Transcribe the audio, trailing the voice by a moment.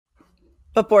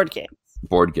But board games.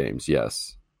 Board games,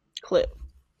 yes. Clue.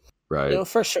 Right. Clue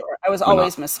for sure. I was Mono-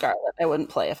 always Miss Scarlet. I wouldn't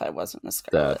play if I wasn't Miss that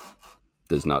Scarlet.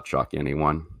 does not shock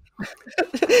anyone.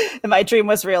 And my dream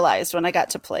was realized when I got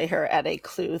to play her at a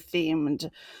Clue themed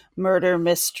murder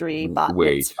mystery bat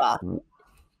Wait. mitzvah.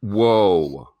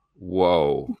 Whoa.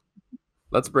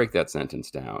 Let's break that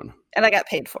sentence down. And I got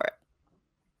paid for it.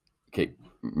 Okay,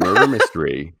 murder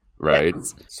mystery, right?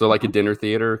 Yes. So like a dinner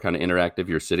theater, kind of interactive.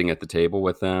 You're sitting at the table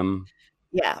with them.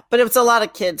 Yeah, but it was a lot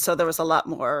of kids, so there was a lot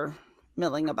more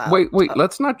milling about. Wait,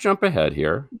 let's not jump ahead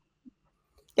here.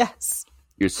 Yes.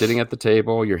 You're sitting at the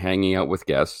table, you're hanging out with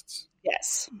guests.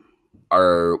 Yes.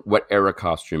 What era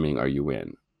costuming are you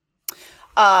in?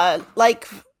 Like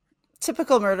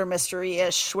typical murder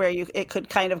mystery-ish, where it could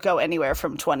kind of go anywhere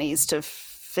from 20s to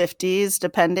 50s,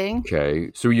 depending.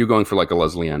 Okay, so are you going for like a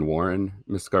Leslie Ann Warren,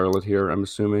 Miss Scarlet here, I'm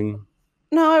assuming?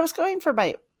 No, I was going for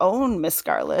my own Miss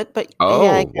Scarlet, but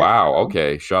wow,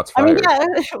 okay, shots fired. I mean,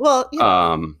 yeah, well,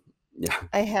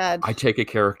 yeah, I take a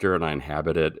character and I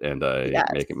inhabit it and I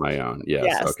make it my own.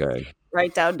 Yes, okay.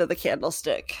 Right down to the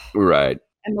candlestick. Right.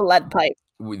 And the lead pipe.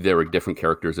 There were different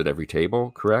characters at every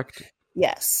table, correct?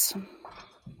 Yes.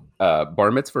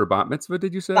 Bar mitzvah or bat mitzvah,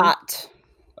 did you say? Bat.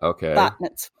 Okay. Bat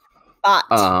mitzvah. Bat.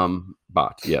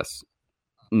 Bat, yes.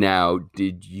 Now,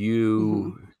 did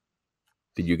you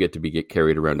get to get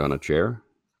carried around on a chair?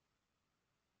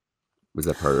 Was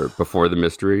that part before the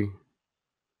mystery?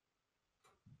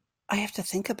 I have to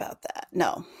think about that.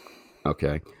 No.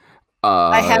 Okay.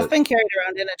 I have been carried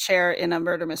around in a chair in a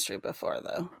murder mystery before,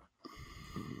 though.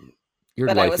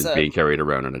 Your life is being carried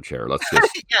around in a chair. Let's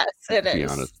just yes, it be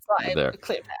is. honest Fine. there.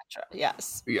 Cleopatra,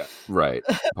 yes. Yeah, right.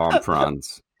 Palm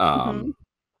fronds.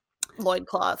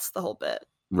 Loincloths, the whole bit.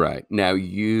 Right. Now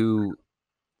who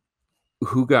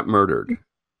got murdered?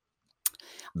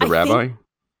 The rabbi?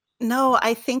 No,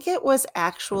 I think it was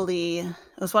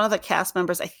one of the cast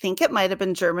members. I think it might have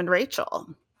been German Rachel.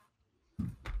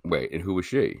 Wait, and who was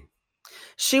she?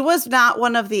 She was not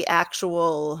one of the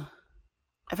actual,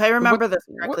 if I remember this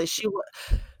correctly, she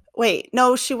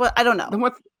was, she was, I don't know.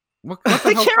 What the I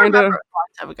hell can't kind of... remember a long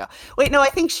time ago. Wait, no, I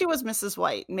think she was Mrs.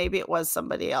 White. Maybe it was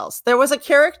somebody else. There was a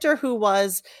character who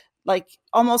was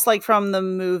almost like from the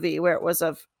movie where it was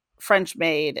a French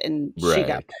maid and she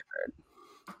got murdered.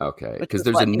 Okay, because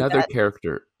there's another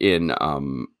character in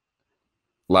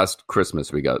last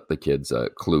Christmas we got the kids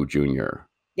Clue Junior.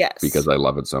 Yes. Because I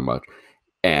love it so much.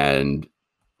 And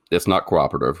it's not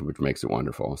cooperative, which makes it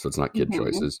wonderful. So it's not kid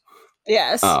choices.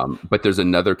 Yes. But there's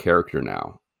another character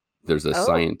now. There's a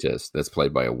scientist that's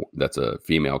played by that's a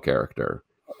female character.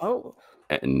 Oh.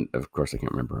 And of course I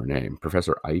can't remember her name.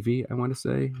 Professor Ivy, I want to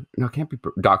say. No, it can't be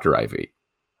Dr. Ivy.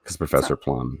 Because Professor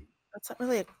Plum. That's not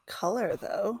really a color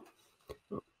though.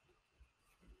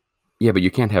 Yeah, but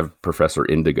you can't have Professor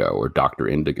Indigo or Dr.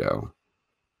 Indigo.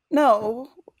 No,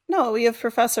 we have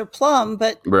Professor Plum,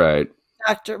 but right.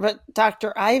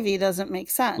 Dr. Ivy doesn't make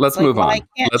sense. Let's move on.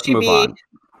 Let's move on.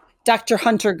 Dr.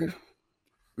 Hunter.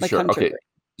 Sure. Hunter okay. Green.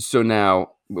 So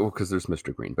now, because there's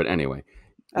Mr. Green, but anyway,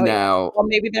 now. Yeah. Well,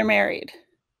 maybe they're married.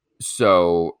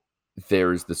 So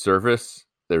there's the service.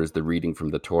 There's the reading from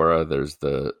the Torah. There's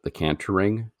the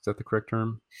cantering. Is that the correct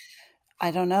term? I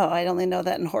don't know. I only know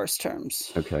that in horse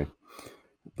terms. Okay.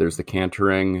 There's the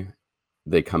cantering.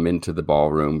 They come into the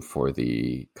ballroom for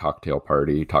the cocktail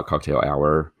party, cocktail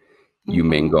hour. You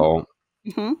mingle.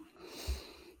 Mm-hmm.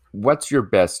 What's your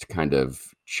best kind of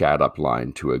chat up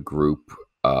line to a group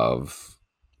of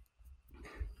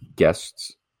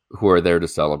guests who are there to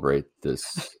celebrate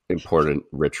this important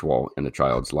ritual in a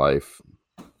child's life,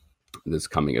 this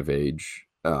coming of age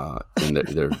in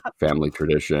their family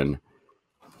tradition?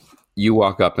 You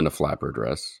walk up in a flapper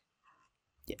dress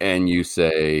and you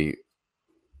say,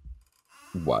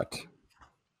 what?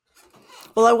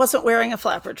 Well, I wasn't wearing a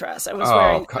flapper dress. I was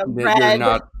wearing a red. You're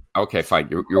not. Okay, fine.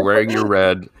 You're wearing your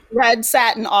red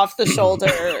satin off the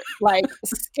shoulder, like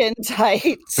skin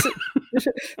tight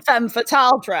femme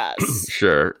fatale dress.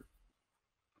 Sure.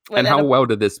 And how well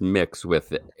did this mix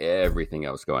with everything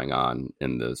else going on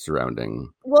in the surrounding?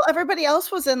 Well, everybody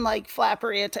else was in like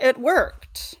flappery. It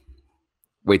worked.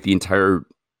 Wait, the entire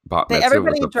bat mitzvah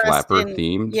was the flapper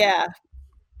themed? Yeah.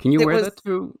 Can you wear that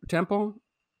to Temple?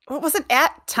 Well, it wasn't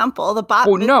at Temple. The bat.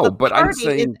 Oh no, but I'm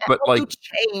saying, but like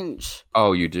change.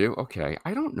 Oh, you do? Okay,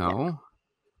 I don't know. Yeah.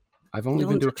 I've only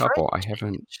been to a couple. I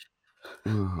haven't.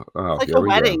 Oh, like a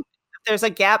wedding. If there's a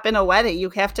gap in a wedding, you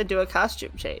have to do a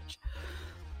costume change.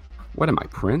 What am I,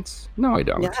 Prince? No, I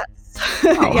don't. Yes,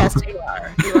 oh. Yes, you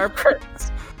are. You are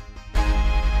Prince.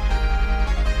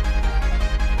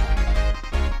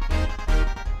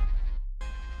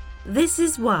 This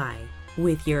is Why,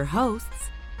 with your hosts,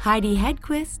 Heidi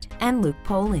Hedquist and Luke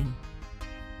Poling.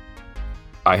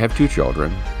 I have 2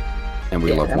 children, and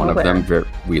we love one of them.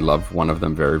 We love one of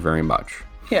them very, very much.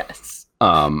 Yes.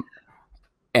 And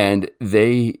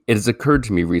it has occurred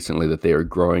to me recently that they are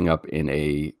growing up in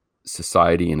a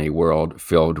society, in a world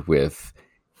filled with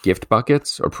gift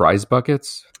buckets or prize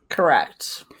buckets.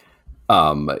 Correct.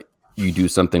 You do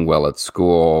something well at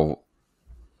school.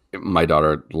 My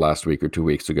daughter last week or 2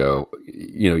 weeks ago,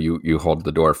 you hold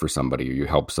the door for somebody, or you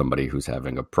help somebody who's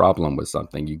having a problem with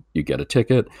something. You get a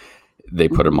ticket. They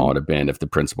put them all in a bin. If the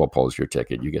principal pulls your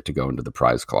ticket, you get to go into the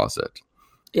prize closet.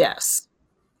 Yes.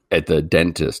 At the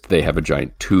dentist, they have a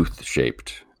giant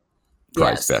tooth-shaped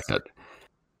prize bucket.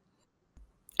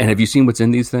 And have you seen what's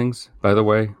in these things, by the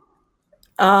way?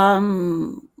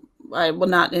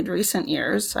 Not in recent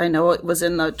years. I know it was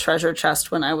in the treasure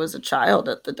chest when I was a child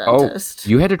at the dentist. Oh,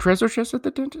 you had a treasure chest at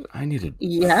the dentist? I needed.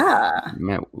 Yeah.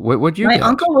 Man, what'd you get? My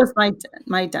uncle was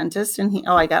my dentist, and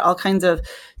I got all kinds of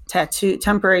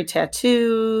temporary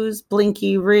tattoos,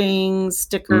 blinky rings,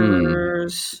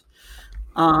 stickers,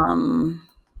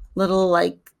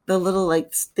 little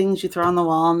things you throw on the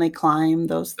wall and they climb.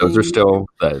 Those are still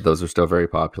very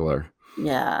popular.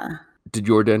 Yeah. Did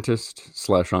your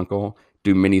dentist/uncle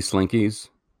do mini slinkies?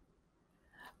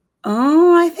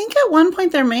 Oh, I think at one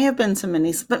point there may have been some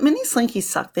minis, but mini slinkies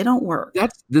suck. They don't work.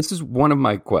 This is one of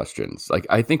my questions. Like,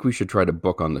 I think we should try to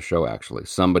book on the show, actually,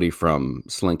 somebody from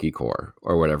Slinky Core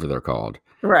or whatever they're called.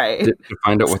 Right. To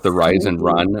find out what the rise and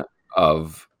run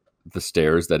of the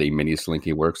stairs that a mini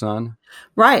slinky works on.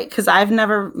 Right, because I've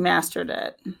never mastered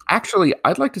it. Actually,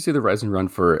 I'd like to see the rise and run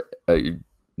for a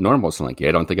normal slinky.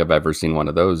 I don't think I've ever seen one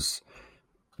of those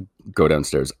go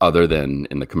downstairs other than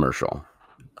in the commercial.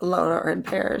 Alone or in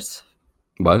pairs.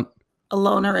 What?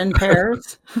 Alone or in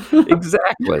pairs.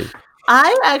 Exactly.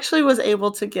 I actually was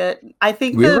able to get, I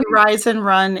think the rise and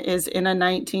run is in a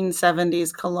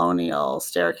 1970s colonial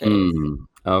staircase.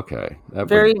 Okay.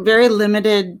 Very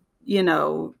limited,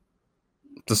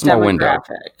 it's a small window.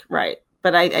 Right.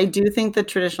 But I do think the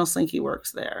traditional slinky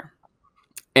works there.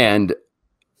 And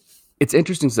it's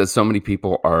interesting that so many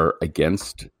people are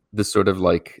against this sort of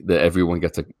like the everyone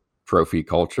gets a trophy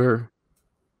culture.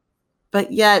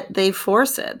 But yet they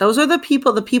force it. Those are the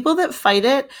people that fight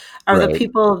it are the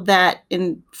people that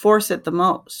enforce it the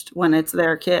most when it's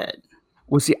their kid.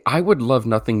 Well, see, I would love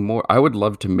nothing more. I would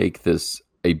love to make this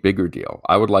a bigger deal.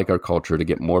 I would like our culture to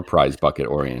get more prize bucket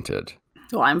oriented.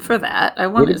 Well, I'm for that. I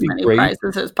want as many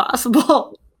prizes as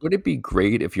possible. Would it be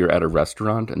great if you're at a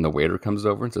restaurant and the waiter comes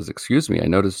over and says, "Excuse me, I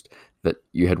noticed that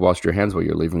you had washed your hands while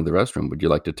you're leaving the restroom. Would you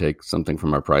like to take something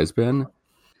from our prize bin?"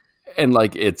 And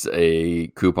like it's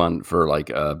a coupon for like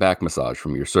a back massage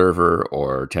from your server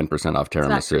or 10% off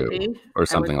tiramisu or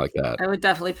something like that. I would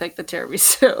definitely pick the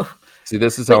tiramisu. See,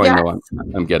 this is how I know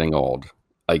I'm getting old.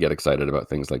 I get excited about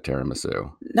things like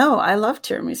tiramisu. No, I love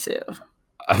tiramisu.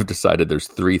 I've decided there's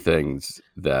 3 things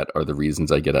that are the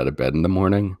reasons I get out of bed in the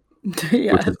morning,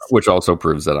 which also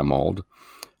proves that I'm old.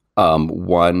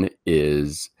 One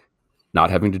is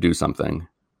not having to do something.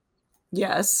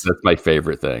 Yes. That's my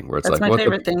favorite thing. Where it's That's my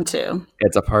favorite thing too.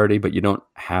 It's a party, but you don't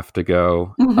have to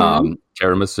go.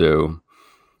 Tiramisu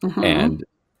and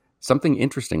something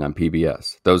interesting on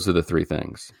PBS. Those are the 3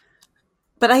 things.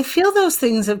 But I feel those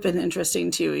things have been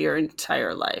interesting to you your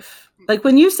entire life. Like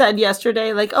when you said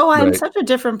yesterday, like, oh, I'm such a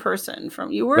different person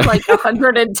from you were like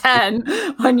 110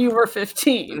 when you were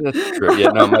 15. That's true. Yeah,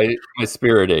 no, my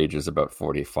spirit age is about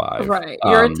 45. Right.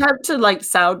 Your attempt to like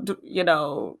sound,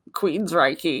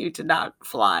 Queensryche to not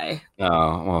fly.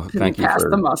 Oh, well, thank you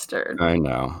for the mustard. I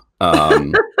know.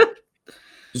 But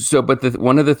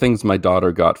one of the things my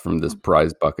daughter got from this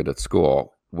prize bucket at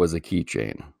school was a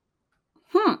keychain.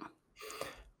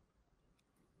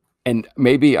 And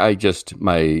maybe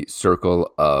my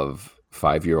circle of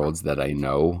 5-year-olds that I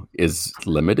know is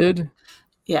limited.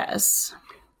 Yes.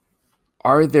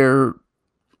 Are there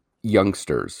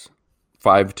youngsters,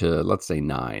 5 to, let's say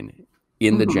 9,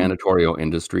 in the janitorial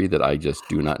industry that I just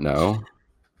do not know?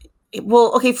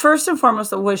 Well, okay, first and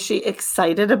foremost, was she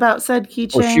excited about said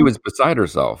keychain? Well, she was beside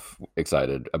herself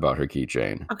excited about her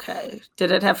keychain. Okay. Did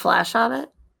it have flash on it?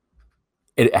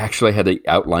 It actually had the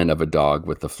outline of a dog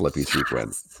with the flippy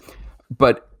sequin.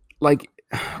 But like,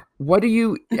 have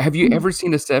you ever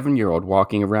seen a 7-year-old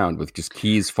walking around with just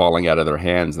keys falling out of their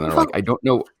hands and they're like, I don't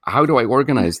know, how do I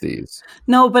organize these?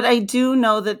 No, but I do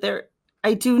know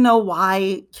I do know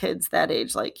why kids that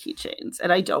age like keychains,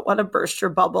 and I don't want to burst your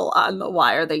bubble on the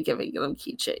why are they giving them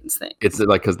keychains thing. It's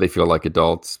like because they feel like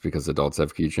adults because adults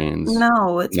have keychains?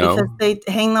 No, it's because they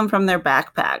hang them from their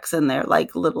backpacks and they're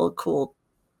like little cool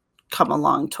come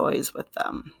along toys with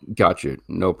them. Got you.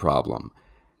 No problem.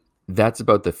 That's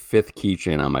about the 5th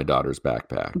keychain on my daughter's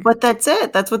backpack. But that's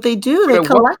it. That's what they do. They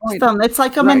collect them. It's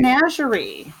like a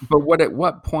menagerie. But at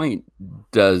what point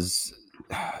does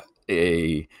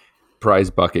a prize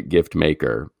bucket gift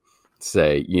maker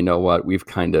say, you know what, we're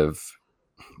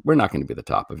not going to be the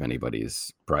top of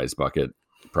anybody's prize bucket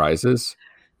prizes.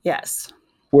 Yes.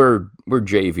 We're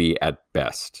JV at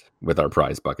best with our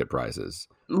prize bucket prizes.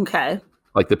 Okay.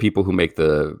 Like the people who make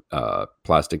the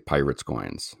plastic Pirates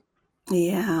coins.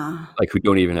 Yeah. Like who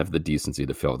don't even have the decency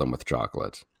to fill them with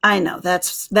chocolate. I know.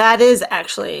 That is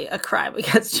actually a crime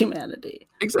against humanity.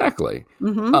 Exactly.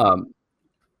 Mm-hmm.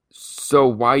 So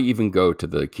why even go to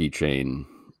the keychain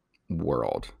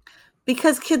world?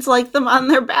 Because kids like them on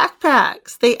their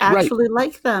backpacks. They actually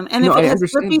like them. And if it has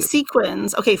flippy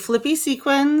sequins. Okay, flippy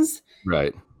sequins.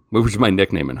 Right. Which was my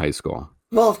nickname in high school.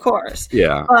 Well, of course.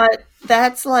 Yeah. But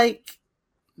that's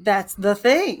the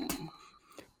thing.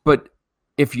 But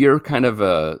if you're kind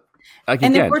of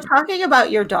if we're talking about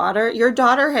your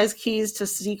daughter has keys to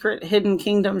secret hidden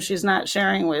kingdoms she's not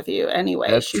sharing with you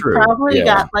anyway. That's she's true. Probably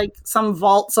got like some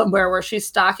vault somewhere where she's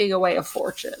stocking away a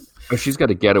fortune. Oh, she's got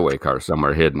a getaway car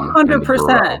somewhere hidden.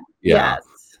 100%. Yes.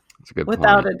 That's a good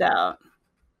Without point. a doubt.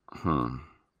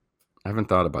 I haven't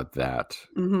thought about that.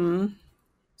 Mm-hmm.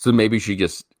 So maybe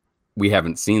we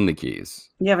haven't seen the keys.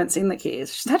 You haven't seen the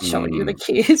keys. She's not showing you the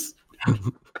keys.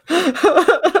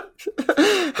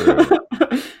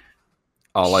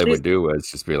 All I would do is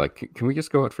just be like, can we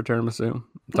just go out for tiramisu?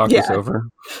 Talk this over?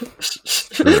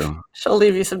 She'll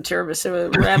leave you some tiramisu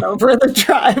and ran over the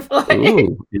driveway.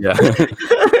 Ooh, yeah.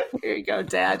 Here you go,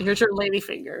 Dad. Here's your lady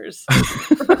fingers.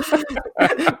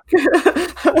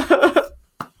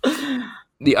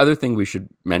 The other thing we should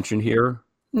mention here,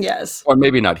 yes, or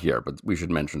maybe not here, but we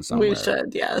should mention somewhere. We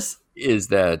should, yes, is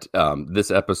that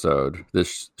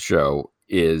this show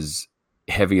is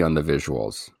heavy on the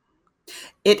visuals.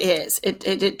 It is.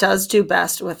 It does do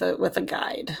best with a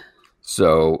guide.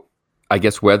 So I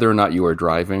guess whether or not you are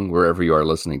driving, wherever you are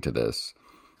listening to this,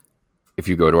 if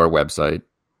you go to our website,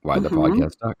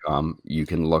 whythepodcast.com, you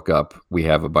can look up, we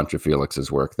have a bunch of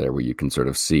Felix's work there where you can sort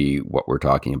of see what we're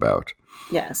talking about.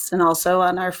 Yes, and also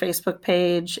on our Facebook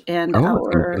page and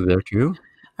there too?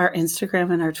 Our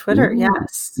Instagram and our Twitter. Ooh,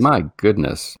 yes. My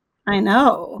goodness. I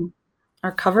know.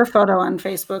 Our cover photo on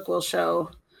Facebook will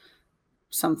show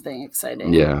something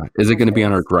exciting. Yeah. Is it going to be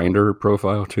on our Grindr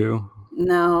profile too?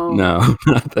 No,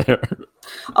 not there.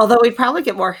 Although we'd probably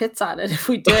get more hits on it if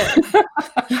we did.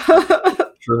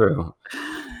 True.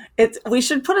 We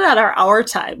should put it on our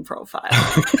time profile.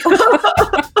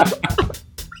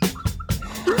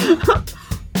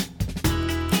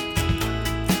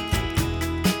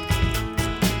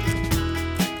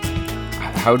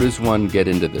 How does one get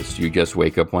into this? Do you just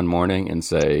wake up one morning and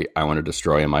say, I want to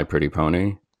destroy a My Pretty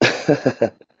Pony?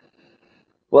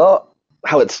 Well,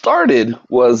 how it started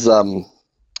was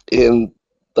in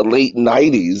the late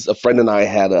 90s, a friend and I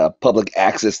had a public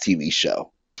access TV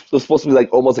show. It was supposed to be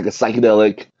almost like a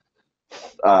psychedelic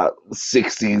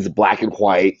 60s black and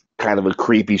white kind of a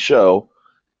creepy show.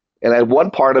 And I had one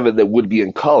part of it that would be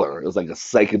in color. It was like a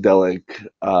psychedelic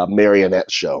marionette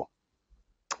show.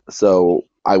 So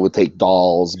I would take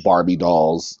dolls, Barbie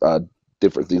dolls,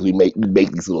 different things. We make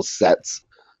these little sets.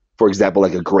 For example,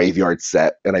 like a graveyard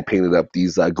set, and I painted up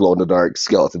these glow-in-the-dark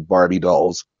skeleton Barbie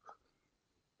dolls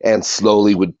and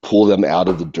slowly would pull them out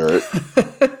of the dirt.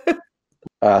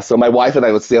 So my wife and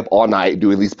I would stay up all night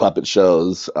doing these puppet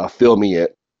shows, filming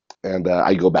it, and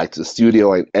I go back to the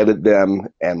studio, I edit them,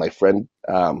 and my friend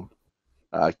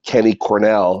Kenny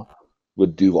Cornell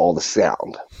would do all the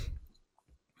sound.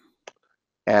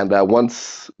 And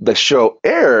once the show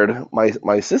aired,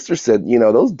 my sister said,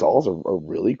 those dolls are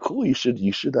really cool. You should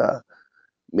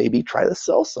maybe try to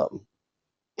sell some,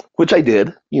 which I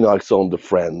did. I sold them to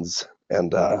friends,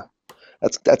 and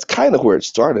that's kind of where it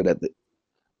started.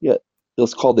 It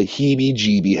was called the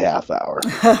Heebie-Jeebie Half Hour.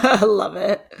 I love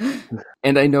it.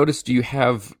 And I noticed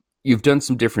you've done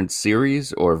some different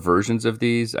series or versions of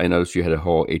these. I noticed you had a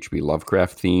whole H.P.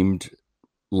 Lovecraft themed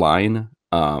line.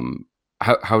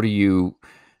 How do you?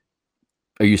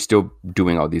 Are you still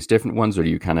doing all these different ones, or do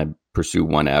you kind of pursue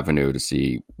one avenue to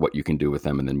see what you can do with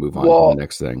them and then move on to the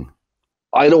next thing?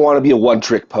 I don't want to be a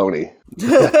one-trick pony.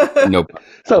 Nope.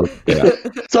 So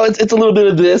it's a little bit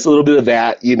of this, a little bit of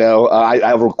that. I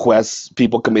have requests.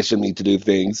 People commission me to do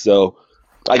things. So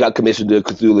I got commissioned to do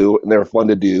Cthulhu, and they're fun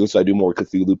to do. So I do more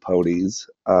Cthulhu ponies.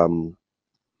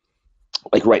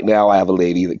 Like right now, I have a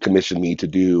lady that commissioned me to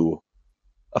do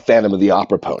a Phantom of the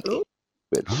Opera pony,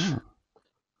 which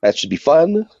that should be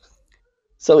fun.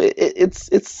 So it's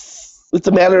it's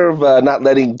a matter of not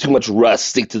letting too much rust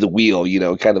stick to the wheel.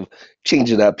 Kind of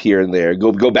change it up here and there.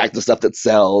 Go back to stuff that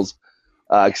sells.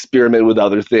 Experiment with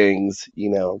other things.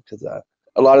 Because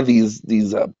a lot of these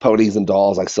ponies and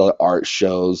dolls I sell at art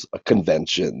shows,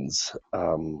 conventions,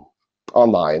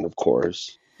 online, of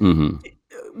course. Mm-hmm.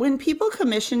 When people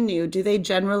commission you, do they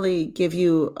generally give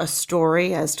you a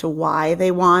story as to why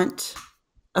they want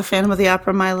a Phantom of the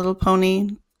Opera My Little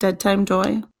Pony Dead Time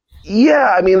Toy?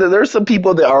 Yeah, I mean, there's some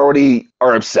people that already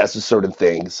are obsessed with certain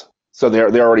things, so they're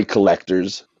already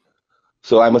collectors.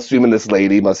 So I'm assuming this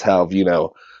lady must have,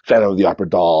 Phantom of the Opera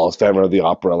dolls, Phantom of the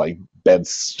Opera like bed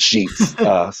sheets.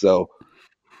 So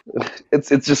it's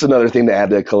just another thing to add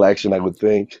to a collection, I would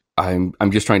think. I'm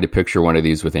just trying to picture one of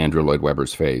these with Andrew Lloyd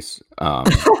Webber's face. I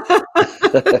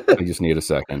just need a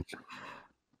second.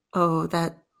 Oh,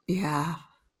 yeah.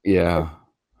 Yeah.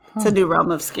 It's a new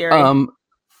realm of scary.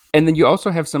 And then you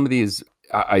also have some of these.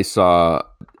 I saw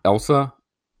Elsa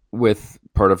with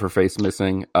part of her face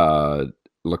missing.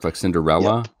 Looked like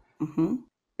Cinderella. Yep. Mm-hmm.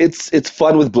 It's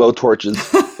fun with blowtorches.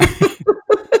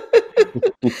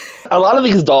 A lot of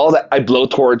these dolls I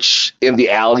blowtorch in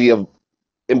the alley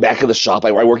in back of the shop.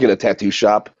 I work in a tattoo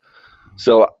shop,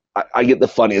 so I get the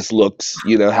funniest looks.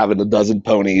 Having a dozen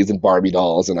ponies and Barbie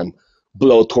dolls, and I'm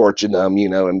blowtorching them.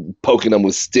 And poking them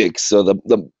with sticks, so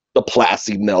the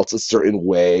plastic melts a certain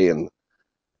way, and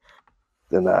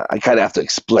then I kind of have to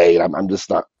explain. I'm just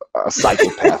not a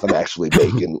psychopath. I'm actually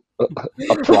making a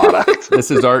product.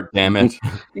 This is art, damn it.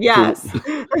 Yes.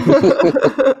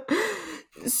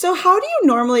 So how do you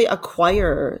normally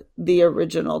acquire the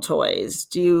original toys?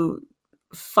 Do you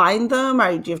find them,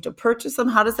 or do you have to purchase them?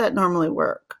 How does that normally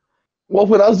work? Well,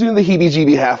 when I was doing the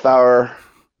heebie-jeebie half hour,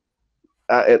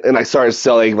 and I started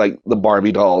selling like the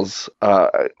Barbie dolls,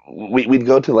 we'd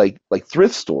go to like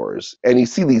thrift stores, and you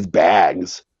see these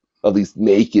bags of these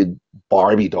naked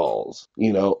Barbie dolls,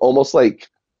 almost like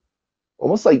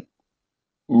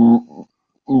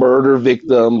murder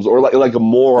victims, or like a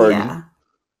morgue.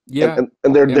 Yeah.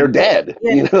 And they're dead.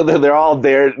 Yeah. They're all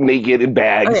there naked in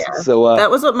bags. Oh, yeah. So that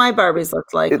was what my Barbies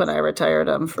looked like when I retired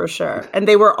them, for sure. And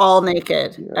they were all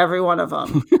naked, every one of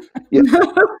them. Yeah.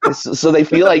 So they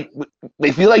feel like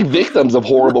victims of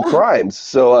horrible crimes.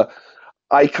 So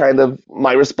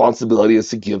my responsibility is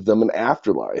to give them an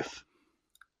afterlife.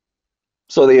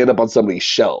 So they end up on somebody's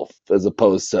shelf as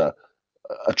opposed to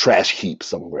a trash heap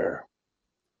somewhere.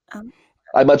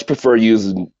 I much prefer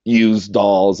using used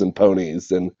dolls and ponies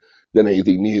than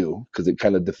anything new, because it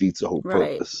kind of defeats the whole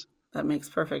purpose. That makes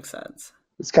perfect sense.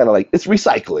 It's kind of like, it's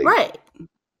recycling. Right.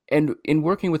 And in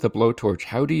working with a blowtorch,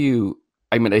 how do you,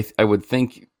 I would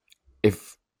think that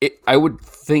if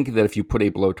you put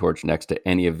a blowtorch next to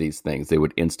any of these things, they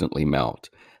would instantly melt.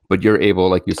 But you're able,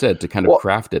 like you said, to kind of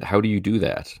craft it. How do you do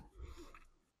that?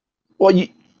 Well,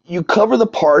 you cover the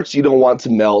parts you don't want to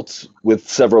melt with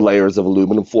several layers of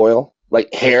aluminum foil.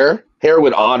 Like hair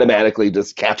would automatically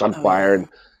just catch on fire and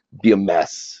be a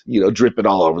mess, dripping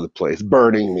all over the place,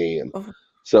 burning me. And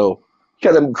so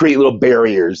kind of create little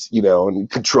barriers, and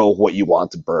control what you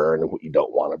want to burn and what you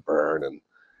don't want to burn.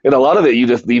 And a lot of it, you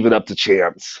just leave it up to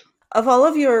chance. Of all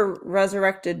of your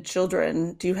resurrected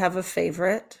children, do you have a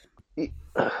favorite?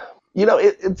 I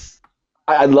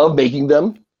love making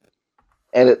them.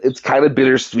 And it's kind of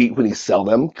bittersweet when you sell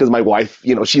them, because my wife,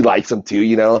 she likes them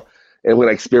too, And when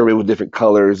I experiment with different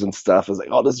colors and stuff, I was like,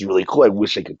 oh, this is really cool. I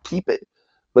wish I could keep it.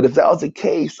 But if that was the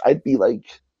case, it'd be like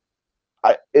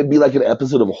an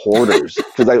episode of Hoarders,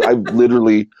 because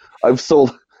I've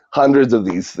sold hundreds of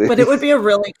these things. But it would be a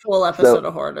really cool episode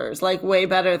of Hoarders, like way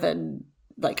better than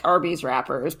like Arby's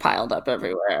wrappers piled up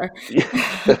everywhere.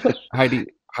 Heidi,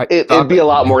 it'd be a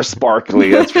lot more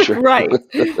sparkly, that's for sure. Right.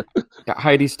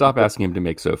 Heidi, stop asking him to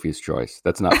make Sophie's Choice.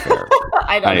 That's not fair.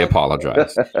 I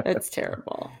apologize. It's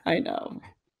terrible. I know.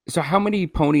 So how many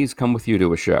ponies come with you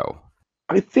to a show?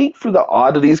 I think for the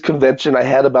Oddities convention, I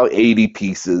had about 80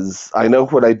 pieces. I know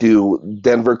when I do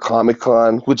Denver Comic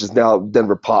Con, which is now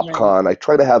Denver Pop Con, I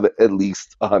try to have at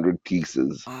least 100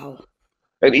 pieces. Wow.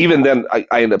 And even then, I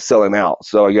end up selling out.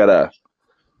 So I got to,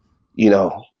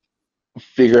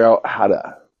 figure out how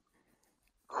to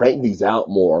crank these out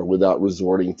more without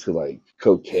resorting to like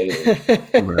cocaine.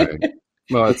 Right.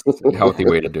 Well, it's a healthy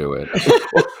way to do it.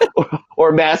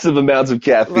 or massive amounts of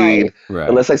caffeine. Right.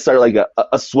 Unless I start like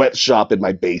a sweatshop in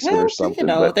my basement or something.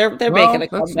 They're making a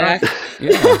comeback.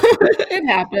 It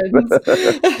happens.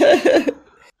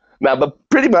 Now, but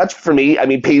pretty much for me,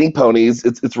 painting ponies,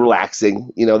 it's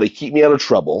relaxing. They keep me out of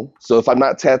trouble. So if I'm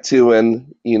not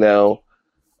tattooing,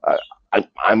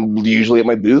 I'm usually at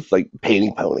my booth, like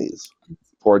painting ponies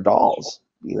or dolls.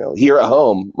 Here at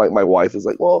home, my wife is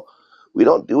like, well, we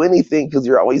don't do anything because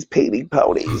you're always painting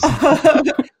ponies.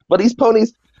 But these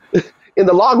ponies, in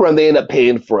the long run, they end up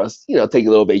paying for us, take a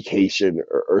little vacation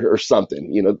or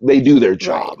something. They do their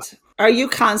job. Right. Are you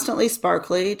constantly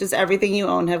sparkly? Does everything you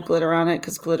own have glitter on it?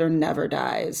 Because glitter never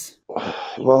dies.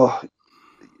 Well,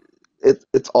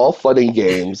 it's all fun and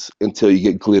games until you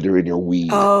get glitter in your weed.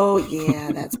 Oh,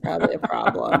 yeah, that's probably a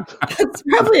problem. That's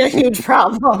probably a huge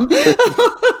problem.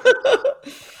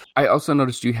 I also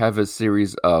noticed you have a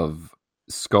series of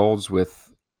skulls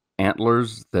with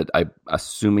antlers that I'm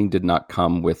assuming did not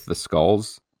come with the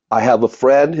skulls. I have a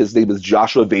friend. His name is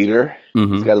Joshua Vader.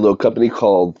 Mm-hmm. He's got a little company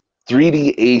called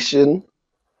 3D Asian.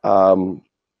 I'm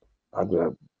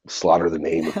going to slaughter the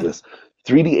name of this.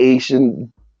 3D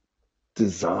Asian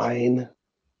Design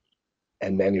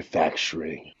and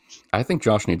Manufacturing. I think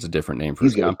Josh needs a different name for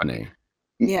his company.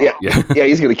 Yeah,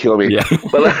 he's going to kill me. Yeah.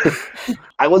 But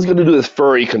I was going to do this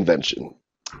furry convention.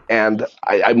 And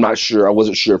I'm not sure. I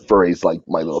wasn't sure if furries like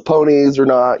My Little Ponies or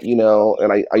not,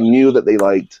 and I knew that they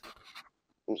liked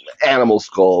animal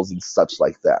skulls and such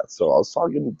like that. So I was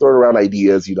throwing around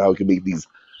ideas, how we could make these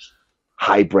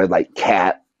hybrid like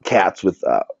cats with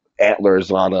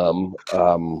antlers on them,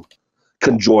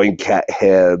 conjoined cat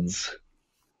heads,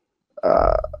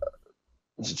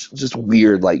 just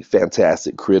weird, like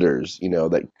fantastic critters,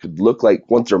 that could look like,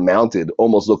 once they're mounted,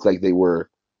 almost look like they were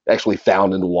actually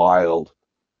found in the wild.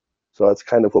 So that's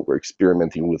kind of what we're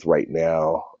experimenting with right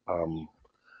now.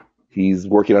 He's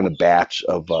working on a batch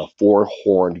of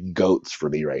 4-horned goats for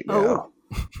me right now.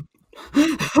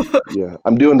 Oh. Yeah,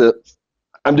 I'm doing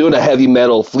a heavy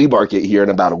metal flea market here in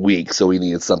about a week, so we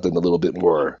needed something a little bit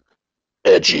more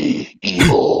edgy,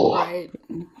 evil. Right.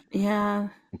 Yeah.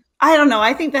 I don't know.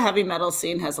 I think the heavy metal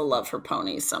scene has a love for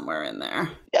ponies somewhere in there.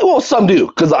 Yeah, well, some do,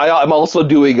 because I'm also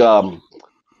doing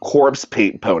corpse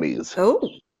paint ponies. Oh.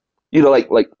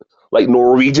 Like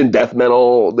Norwegian death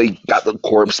metal, they got the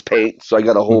corpse paint, so I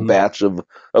got a whole batch of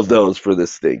those for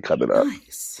this thing coming up.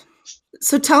 Nice.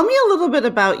 So tell me a little bit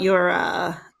about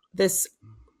your this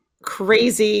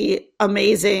crazy,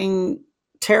 amazing,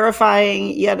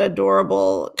 terrifying yet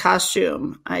adorable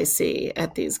costume I see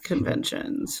at these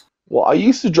conventions. Well, I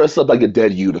used to dress up like a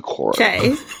dead unicorn.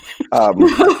 Okay.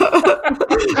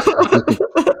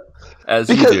 As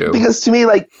you do. Because to me,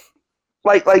 like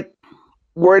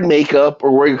wearing makeup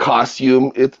or wearing a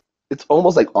costume, it's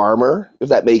almost like armor, if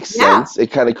that makes sense.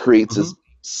 It kind of creates this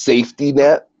safety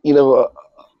net.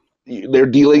 They're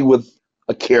dealing with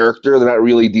a character; they're not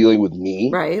really dealing with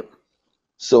me. Right.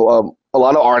 So a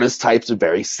lot of artist types are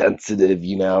very sensitive,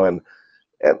 and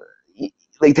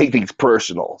they take things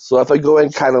personal. So if I go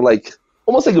in kind of like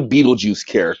almost like a Beetlejuice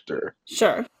character,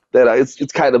 sure, that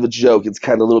it's kind of a joke. It's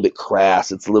kind of a little bit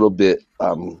crass. It's a little bit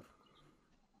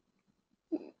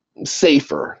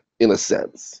safer in a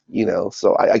sense,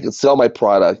 so I could sell my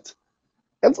product.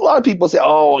 And a lot of people say,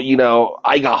 oh,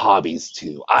 I got hobbies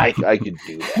too. I could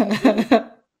do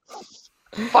that.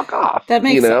 Fuck off. That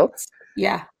makes sense.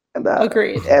 Yeah. And,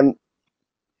 agreed.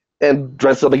 And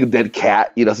dress up like a dead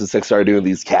cat, since I started doing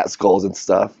these cat skulls and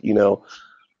stuff,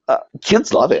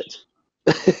 kids love it.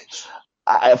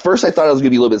 At first I thought it was going to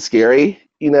be a little bit scary,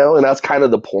 and that's kind of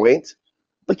the point.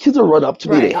 The kids will run up to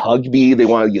me, they hug me, they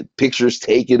want to get pictures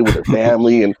taken with their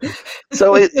family, and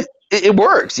so it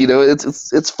works.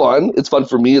 It's fun. It's fun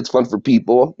for me. It's fun for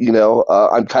people.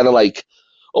 I'm kind of like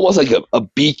almost like a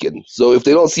beacon. So if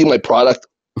they don't see my product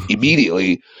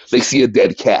immediately, they see a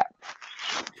dead cat.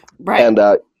 Right. And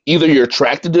either you're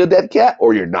attracted to a dead cat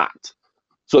or you're not.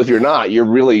 So if you're not, you're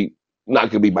really not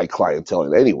going to be my clientele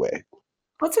in any way.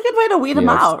 What's a good way to weed them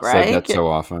out, right? Said that so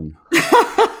often.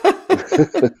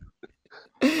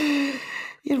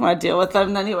 You don't want to deal with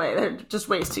them anyway. They're just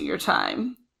wasting your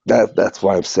time. That's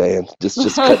why I'm saying.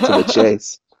 Just cut to the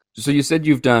chase. So you said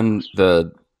you've done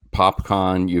the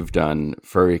PopCon, you've done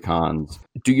furry cons.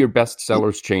 Do your best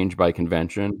sellers change by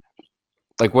convention?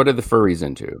 Like, what are the furries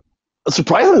into?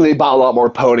 Surprisingly, they bought a lot more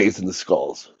ponies than the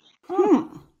skulls.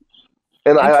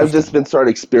 And I've just been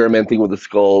started experimenting with the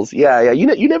skulls. Yeah.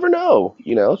 You never know,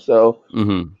 So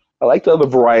I like to have a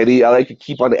variety. I like to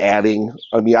keep on adding.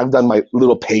 I mean, I've done my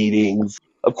little paintings.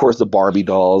 Of course, the Barbie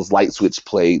dolls, light switch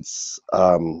plates,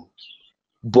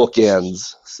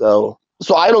 bookends. So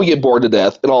I don't get bored to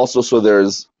death, and also so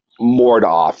there's more to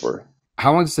offer.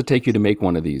 How long does it take you to make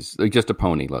one of these? Like just a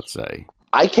pony, let's say.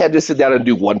 I can't just sit down and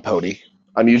do one pony.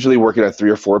 I'm usually working on 3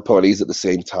 or 4 ponies at the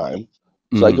same time.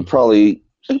 So I could probably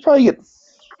get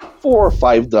 4 or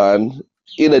 5 done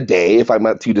in a day if I'm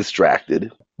not too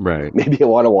distracted. Right. Maybe I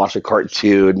want to watch a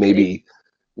cartoon. Maybe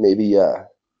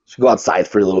should go outside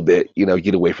for a little bit.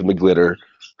 Get away from the glitter.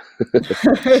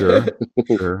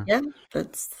 Sure. Yeah,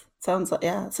 that's Sounds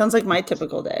like my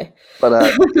typical day.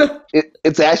 But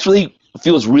it's actually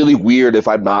feels really weird if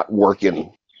I'm not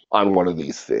working on one of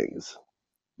these things.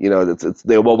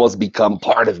 They've almost become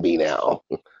part of me now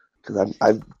because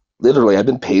I've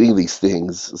been painting these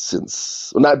things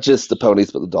since, well, not just the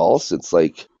ponies but the dolls, since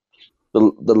like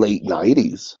the late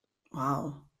 90s.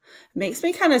 Wow. It makes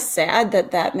me kind of sad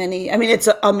that many, I mean, it's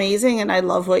amazing and I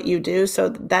love what you do. So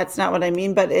that's not what I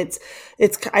mean, but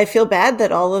I feel bad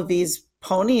that all of these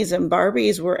ponies and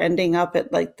Barbies were ending up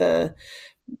at like the,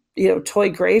 toy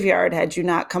graveyard had you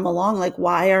not come along. Like,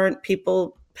 why aren't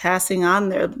people passing on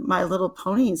their My Little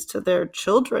Ponies to their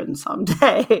children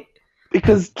someday?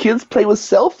 Because kids play with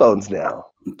cell phones now.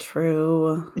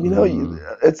 True.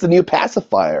 It's the new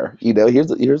pacifier.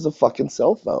 Here's a fucking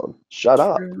cell phone. Shut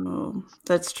up.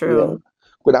 That's true.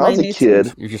 When I was a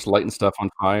kid, you're just lighting stuff on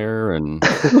fire and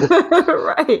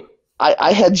right.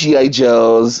 I had G.I.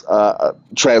 Joes,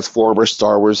 Transformers,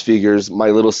 Star Wars figures. My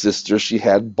little sister, she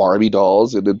had Barbie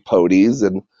dolls and then ponies,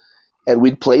 and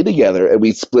we'd play together and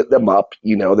we'd split them up.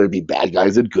 There'd be bad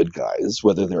guys and good guys,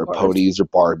 whether they're ponies or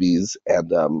Barbies,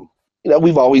 and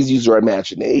we've always used our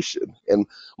imagination. And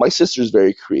my sister's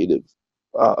very creative.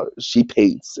 She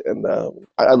paints, and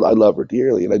I love her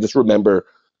dearly. And I just remember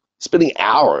spending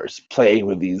hours playing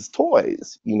with these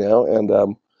toys,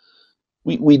 and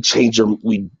we'd change them.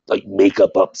 We'd like make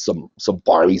up some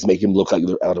Barbies, make them look like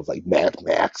they're out of like Mad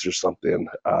Max or something.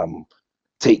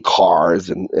 Take cars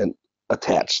and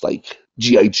attach like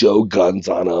G.I. Joe guns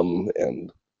on them,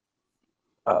 and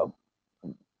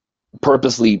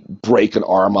purposely break an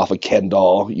arm off a Ken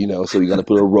doll, so you got to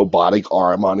put a robotic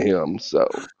arm on him. So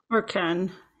or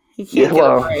Ken, he can't get it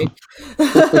right.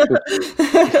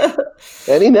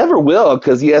 And he never will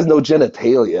because he has no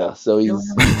genitalia, so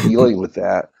he's dealing with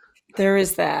that. There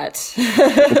is that.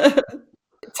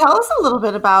 Tell us a little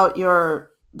bit about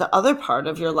the other part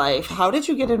of your life. How did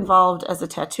you get involved as a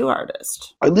tattoo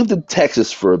artist? I lived in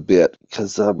Texas for a bit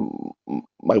because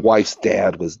my wife's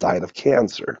dad was dying of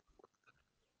cancer.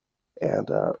 And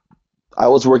I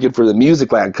was working for the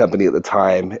Musicland company at the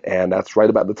time, and that's right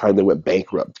about the time they went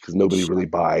bankrupt because nobody really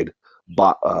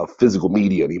bought physical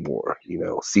media anymore,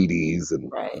 CDs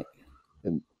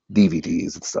and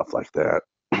DVDs and stuff like that.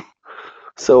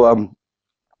 So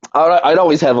I'd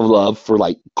always have a love for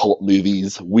like cult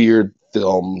movies, weird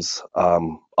films,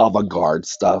 avant-garde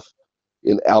stuff.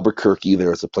 In Albuquerque,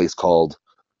 there's a place called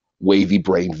Wavy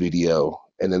Brain Video,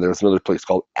 and then there's another place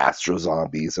called Astro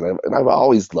Zombies, and I've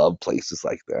always loved places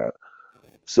like that.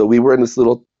 So we were in this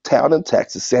little town in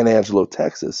Texas, San Angelo,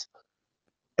 Texas,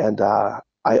 and I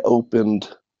opened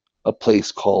a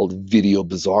place called Video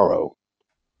Bizarro,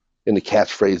 and the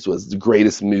catchphrase was "the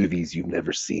greatest movies you've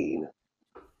never seen."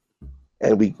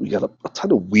 And we got a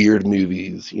ton of weird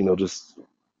movies, just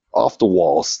off the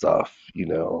wall stuff,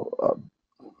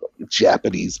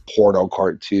 Japanese porno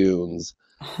cartoons,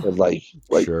 and like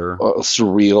sure.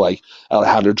 Surreal, like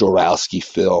Alejandro Jodorowsky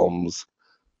films.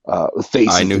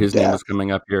 Faces I knew of his Death. name was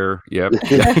coming up here. Yep.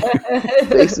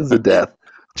 Faces of Death.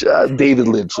 David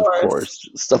Lynch, of course,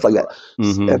 stuff like that.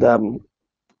 Mm-hmm.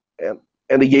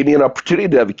 And they gave me an opportunity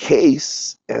to have a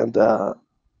case, and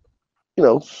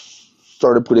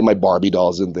started putting my Barbie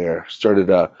dolls in there. Started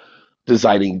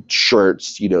designing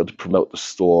shirts, to promote the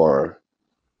store.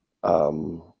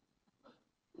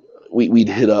 We'd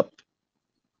hit up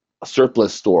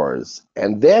surplus stores,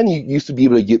 and then you used to be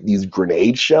able to get these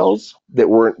grenade shells that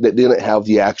didn't have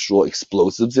the actual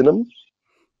explosives in them.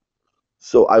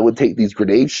 So I would take these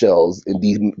grenade shells and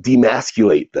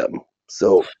demasculate them.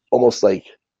 So almost like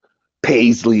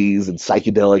paisleys and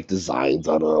psychedelic designs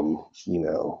on them,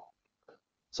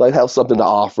 So I'd have something to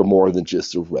offer more than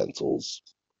just the rentals.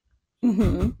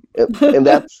 Mm-hmm. and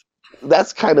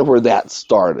that's kind of where that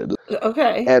started.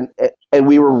 Okay. And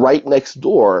we were right next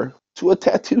door to a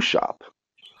tattoo shop.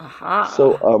 Aha.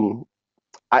 So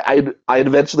I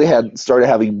eventually started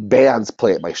having bands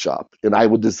play at my shop, and I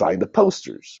would design the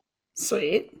posters.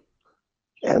 Sweet.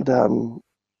 And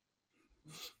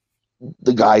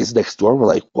the guys next door were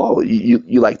like, "Whoa,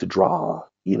 you like to draw,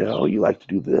 you like to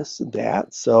do this and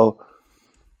that." So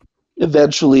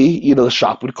eventually, the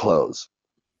shop would close,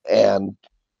 and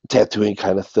tattooing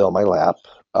kind of fell my lap.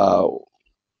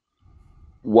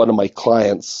 One of my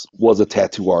clients was a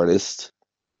tattoo artist,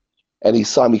 and he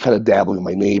saw me kind of dabbling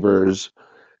with my neighbors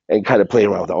and kind of playing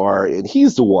around with art, and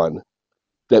he's the one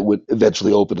that would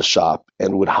eventually open a shop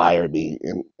and would hire me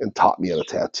and taught me how to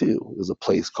tattoo. It was a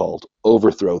place called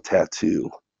Overthrow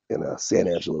Tattoo in San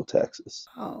Angelo, Texas.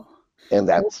 Oh. And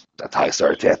that's how I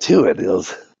started tattooing.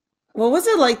 What was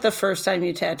it like the first time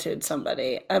you tattooed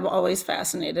somebody? I'm always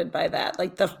fascinated by that.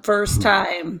 Like the first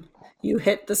time you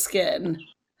hit the skin.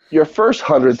 your first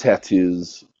 100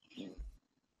 tattoos,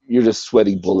 you're just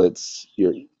sweating bullets.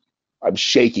 I'm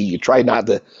shaking. You try not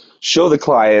to show the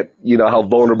client, how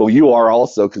vulnerable you are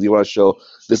also, because you want to show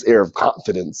this air of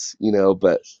confidence,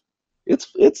 but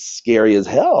it's scary as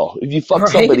hell. If you fuck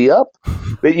somebody up,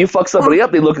 they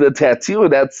look at a tattoo,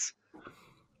 and that's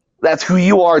who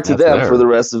you are to them for the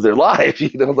rest of their life.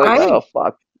 Oh,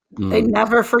 fuck. They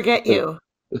never forget you.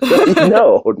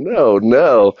 No.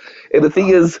 And the thing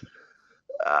is,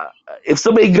 if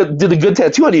somebody did a good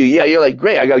tattoo on you, you're like,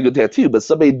 great, I got a good tattoo. But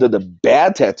somebody did a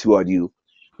bad tattoo on you,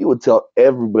 you would tell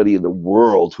everybody in the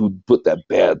world who put that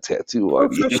bad tattoo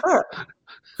on you.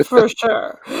 For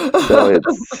sure. So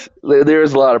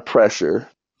there's a lot of pressure.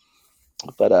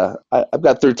 But I've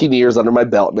got 13 years under my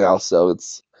belt now, so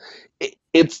it's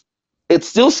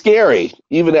still scary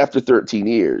even after 13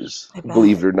 years,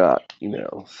 believe it or not.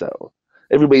 So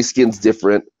everybody's skin's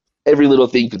different. Every little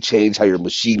thing could change how your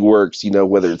machine works,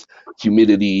 whether it's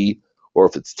humidity or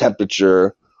if it's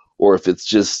temperature or if it's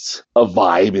just a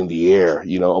vibe in the air,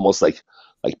 almost like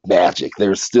magic.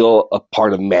 There's still a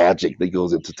part of magic that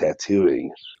goes into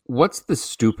tattooing. What's the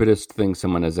stupidest thing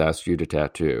someone has asked you to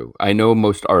tattoo? I know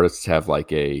most artists have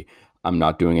I'm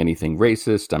not doing anything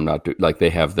racist. I'm not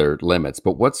they have their limits,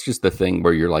 but what's just the thing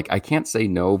where you're like, I can't say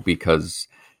no because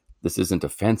this isn't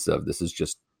offensive. This is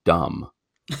just dumb.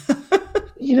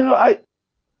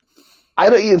 I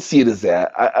don't even see it as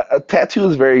that. A tattoo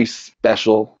is very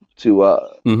special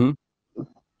to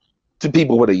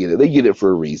people when they get it. They get it for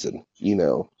a reason,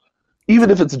 even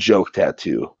if it's a joke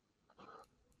tattoo.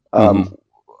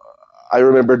 I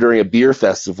remember during a beer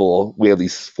festival, we had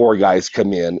these 4 guys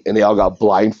come in, and they all got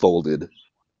blindfolded,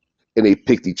 and they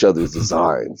picked each other's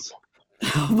designs.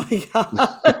 Oh my God.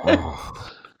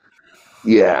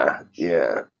 Yeah.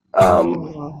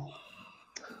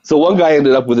 So one guy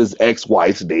ended up with his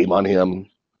ex-wife's name on him.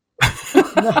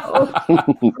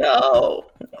 No.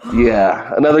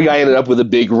 Yeah. Another guy ended up with a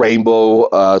big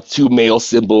rainbow, 2 male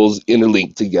symbols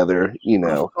interlinked together,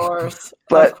 Of course.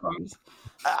 But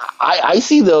I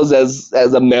see those as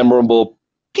a memorable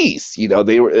piece. It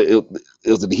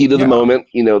was in the heat of the moment.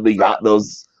 They got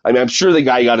those. I mean, I'm sure the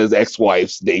guy got his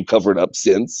ex-wife's name covered up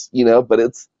since, but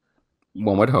it's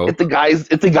one would hope it's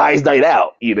the guy's night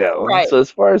out, Right. So as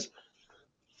far as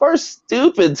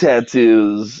stupid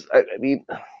tattoos, I mean,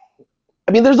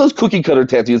 there's those cookie cutter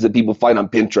tattoos that people find on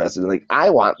Pinterest and they're like, I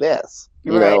want this,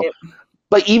 know.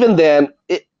 But even then,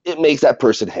 it makes that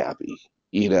person happy,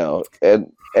 and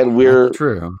we're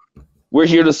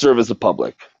here to serve as the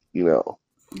public,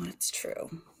 That's true.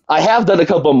 I have done a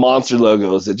couple of Monster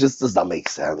logos. It just does not make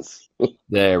sense.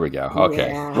 There we go.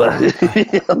 Okay. Yeah.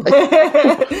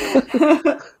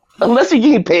 Unless you're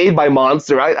getting paid by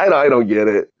Monster, I don't get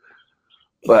it.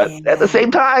 But at the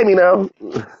same time,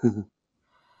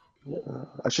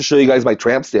 I should show you guys my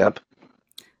tramp stamp.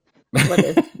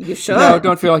 You should. No,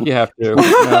 don't feel like you have to.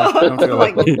 No, don't feel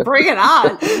like bring it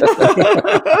on.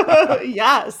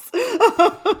 Yes.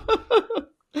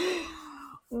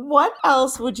 What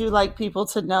else would you like people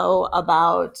to know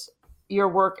about your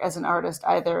work as an artist,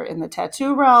 either in the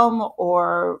tattoo realm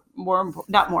or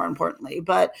not more importantly,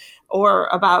 or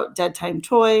about Dead Time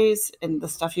Toys and the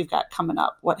stuff you've got coming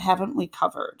up? What haven't we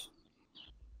covered?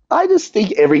 I just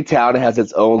think every town has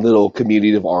its own little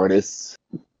community of artists.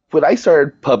 When I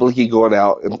started publicly going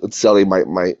out and selling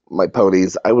my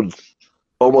ponies, I would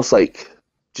almost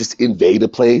just invade a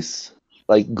place,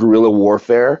 like guerrilla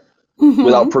warfare.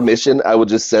 Without permission. I would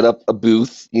just set up a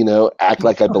booth, act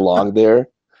like I belong there.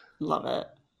 Love it.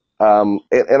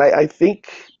 And I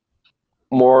think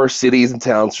more cities and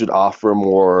towns should offer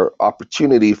more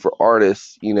opportunity for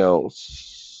artists.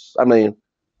 I mean,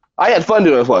 I had fun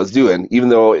doing what I was doing, even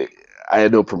though I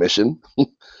had no permission.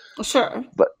 Sure.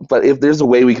 But if there's a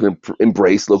way we can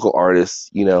embrace local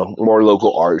artists, more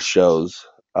local art shows,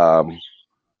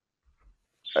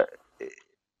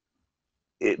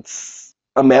 it's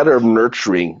a matter of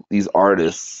nurturing these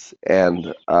artists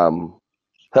and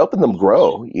helping them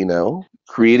grow,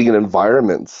 creating an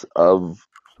environment of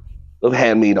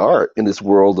handmade art in this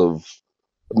world of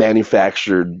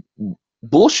manufactured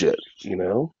bullshit,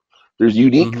 There's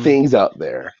unique things out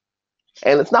there.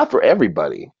 And it's not for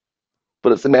everybody,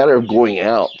 but it's a matter of going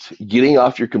out, getting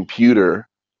off your computer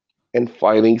and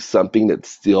finding something that's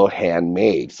still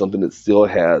handmade, something that still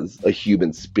has a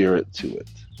human spirit to it.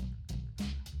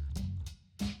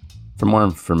 For more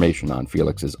information on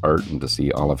Felix's art and to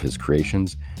see all of his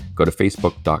creations, go to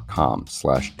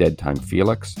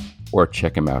facebook.com/deadtimefelix or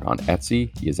check him out on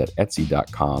Etsy. He is at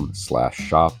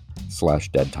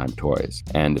etsy.com/shop/deadtimetoys.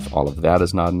 And if all of that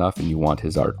is not enough and you want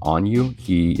his art on you,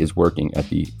 he is working at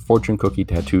the Fortune Cookie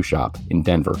Tattoo Shop in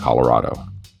Denver, Colorado.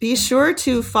 Be sure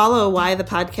to follow Why the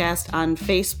Podcast on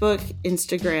Facebook,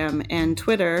 Instagram, and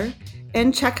Twitter,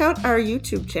 and check out our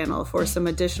YouTube channel for some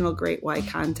additional great Why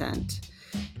content.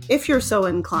 If you're so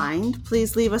inclined,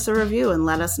 please leave us a review and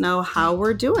let us know how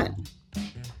we're doing.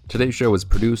 Today's show was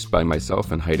produced by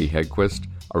myself and Heidi Hegquist.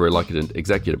 Our reluctant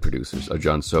executive producers are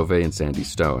John Sauvé and Sandy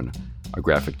Stone. Our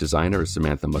graphic designer is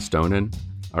Samantha Mustonen.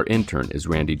 Our intern is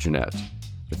Randy Jeanette.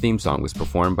 The theme song was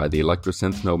performed by the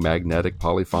Electrosyntho-Magnetic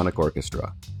Polyphonic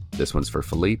Orchestra. This one's for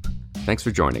Philippe. Thanks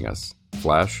for joining us.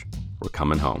 Flash, we're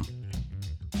coming home.